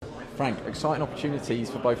Frank, exciting opportunities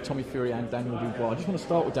for both Tommy Fury and Daniel Dubois. I just want to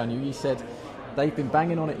start with Daniel. You said they've been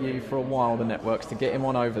banging on at you for a while, the networks, to get him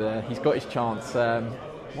on over there. He's got his chance.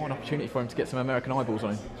 What an opportunity for him to get some American eyeballs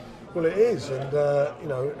on him. Well, it is, and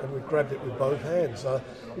and we grabbed it with both hands.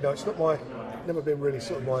 It's not never been really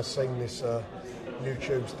sort of my thing, this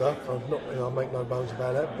YouTube stuff. I make no bones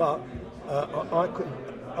about it, but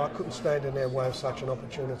I couldn't stand in their way of such an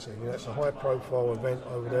opportunity. It's a high-profile event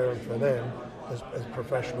over there, and for them, as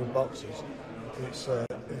professional boxers, I think it's a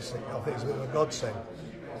bit of a godsend.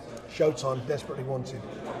 Showtime desperately wanted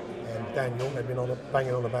Daniel. They've been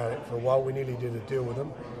banging on about it for a while. We nearly did a deal with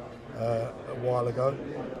them a while ago,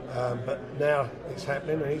 but now it's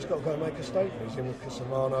happening, and he's got to go and make a statement. He's in with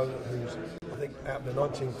Casimano, who's, I think, out of the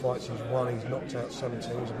 19 fights he's won, he's knocked out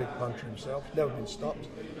 17. He's a big puncher himself. He's never been stopped,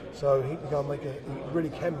 so he can go and he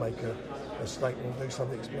really can make a statement and do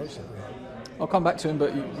something explosive with it. I'll come back to him,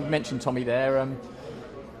 but you mentioned Tommy there.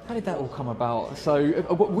 How did that all come about? So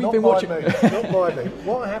we've been watching. Not by me.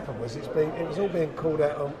 What happened was it was all being called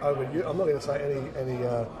out over you. I'm not going to say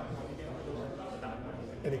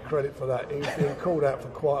any credit for that. He was being called out for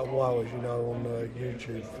quite a while, as you know, on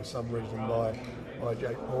YouTube for some reason by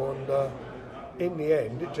Jake Paul. And in the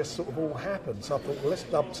end, it just sort of all happened. So I thought, well, let's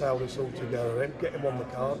dovetail this all together then, get him on the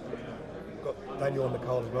card. Got Daniel on the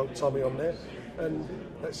card as well, Tommy on there, and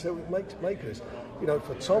let's see what it makes.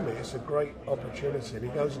 For Tommy, it's a great opportunity. If he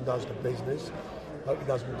goes and does the business, I hope he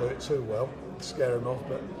doesn't do it too well, scare him off,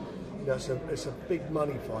 but it's a big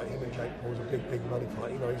money fight. Him and Jake Paul's a big money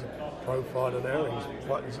fight. He's a pro fighter now, he's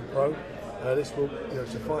fighting as a pro. This will,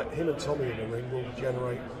 to fight him and Tommy in the ring will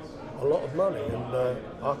generate a lot of money, and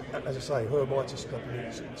as I say, who am I to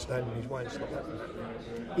stand in his way and stop that?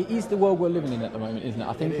 It is the world we're living in at the moment, isn't it?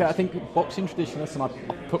 I think boxing traditionalists, and I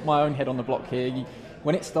put my own head on the block here.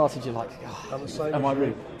 When it started, you're like, am I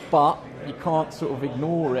really? But you can't sort of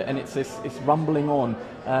ignore it, and it's rumbling on.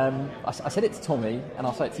 I said it to Tommy, and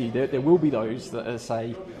I'll say it to you. There will be those that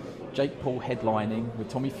say Jake Paul headlining with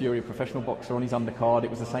Tommy Fury, a professional boxer, on his undercard. It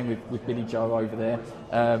was the same with Billy Joe over there.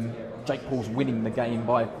 Jake Paul's winning the game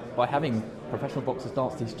by having professional boxers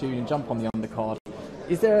dance to his tune and jump on the undercard.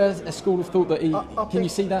 Is there a school of thought that can you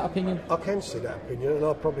see that opinion? I can see that opinion, and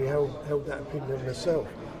I probably held that opinion myself,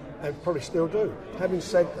 and probably still do. Having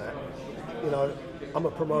said that, I'm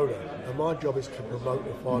a promoter, and my job is to promote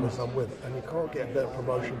the fighters I'm with, and you can't get a better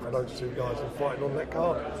promotion for those two guys than fighting on that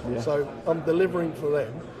card. Yeah. So I'm delivering for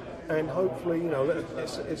them, and hopefully,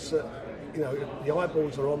 the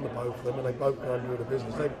eyeballs are on the both of them, and they both go and do the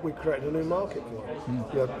business. We created a new market for them.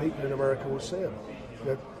 People in America will see them.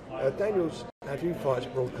 Daniel's had a few fights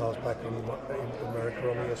broadcast back in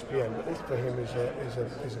America on ESPN, but this for him is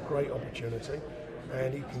a great opportunity,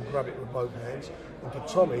 and he can grab it with both hands. And for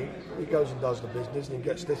Tommy, he goes and does the business, and he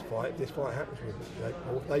gets this fight happens with Jake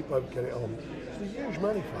Paul. If they both get it on, it's a huge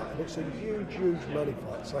money fight, and it's a huge money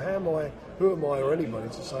fight. So who am I or anybody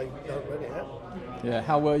to say don't let it happen? Yeah,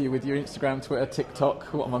 how were you with your Instagram, Twitter,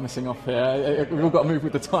 TikTok? What am I missing off here? We've all got to move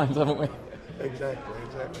with the times, haven't we? Exactly.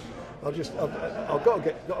 I've got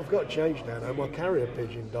to change now. My carrier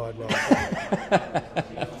pigeon died last night.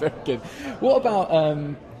 Very good. What about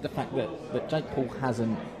the fact that Jake Paul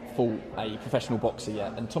hasn't fought a professional boxer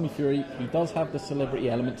yet? And Tommy Fury, he does have the celebrity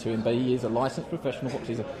element to him, but he is a licensed professional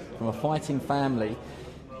boxer. He's from a fighting family.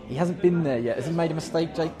 He hasn't been there yet. Has he made a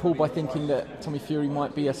mistake, Jake Paul, by thinking that Tommy Fury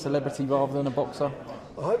might be a celebrity rather than a boxer?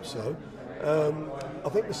 I hope so. I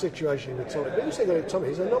think the situation with Tommy, but you say that Tommy,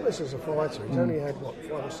 he's a novice as a fighter. He's only had 5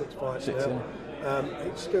 or 6 fights now. Yeah.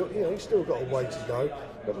 He's still got a way to go.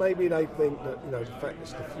 But maybe they think that the fact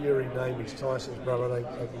it's the Fury name, it's Tyson's brother, they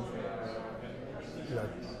can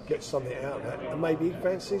get something out of that. And maybe he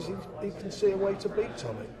fancies he can see a way to beat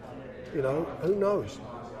Tommy. Who knows?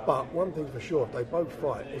 But one thing for sure, if they both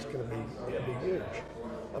fight, it'll be huge.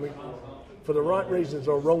 I mean, for the right reasons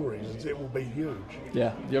or wrong reasons, it will be huge.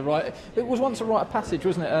 Yeah, you're right. It was once a rite of passage,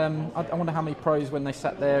 wasn't it? I wonder how many pros, when they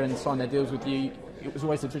sat there and signed their deals with you, it was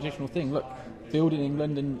always a traditional thing. Look, build in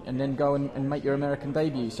England and then go and make your American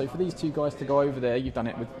debut. So for these two guys to go over there, you've done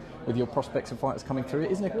it with your prospects and fighters coming through. It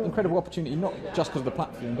is an incredible opportunity, not just because of the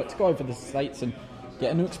platform, but to go over the States and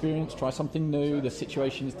get a new experience, try something new. The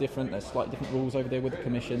situation is different. There's slightly different rules over there with the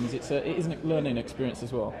commissions. It is a learning experience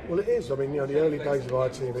as well. Well, it is. I mean, the early days of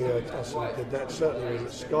ITV, I did that. Certainly was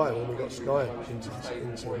at Sky when we got Sky into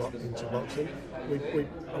boxing.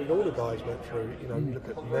 All the guys went through. You look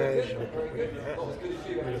at Nash, you look at Ricky Hatton,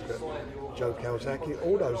 you look at Joe Kawasaki.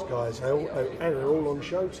 All those guys, and they're all on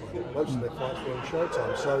Showtime. Most of their fights were on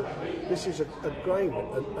Showtime. So this is a great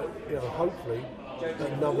one, and hopefully.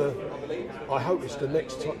 I hope it's the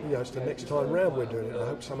next time. It's the next time round we're doing it. I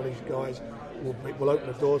hope some of these guys will open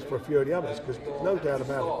the doors for a few of the others, because no doubt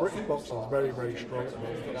about it, British boxing is very, very strong.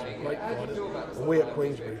 We've got some great fighters, and we at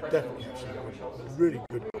Queensbury definitely have some really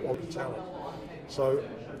good quality talent. So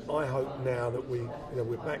I hope now that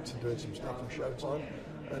we're back to doing some stuff for Showtime,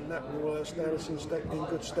 and that will stand us in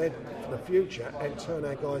good stead for the future and turn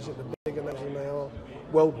our guys into bigger names than they are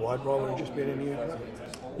worldwide, rather than just being in the UK.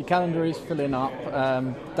 Your calendar is filling up.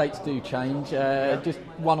 Dates do change. Just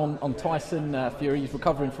one on Tyson Fury. He's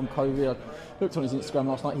recovering from COVID. I looked on his Instagram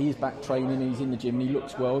last night. He's back training. He's in the gym. And he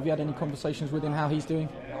looks well. Have you had any conversations with him? How he's doing?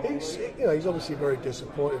 He's obviously very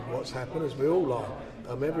disappointed with what's happened, as we all are.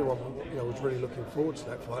 Everyone, was really looking forward to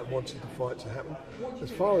that fight, wanted the fight to happen.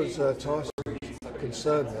 As far as Tyson is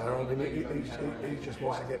concerned now, I mean, he just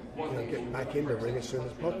wants to get back in the ring as soon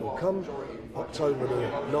as possible. Come October the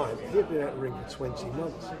 9th, he'll be out of the ring for 20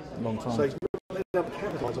 months. Long time. So he's able to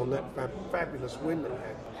capitalise on that fabulous win that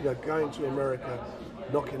he had. Going to America,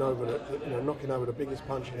 knocking over the biggest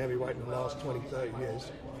punching heavyweight in the last 20, 30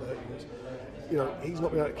 years. He's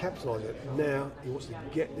not been able to capitalise it. Now he wants to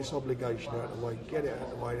get this obligation out of the way, get it out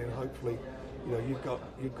of the way, and hopefully, you've got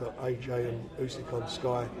AJ and Usyk on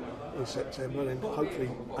Sky in September, and hopefully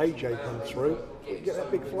AJ comes through, get that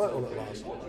big fight on at last.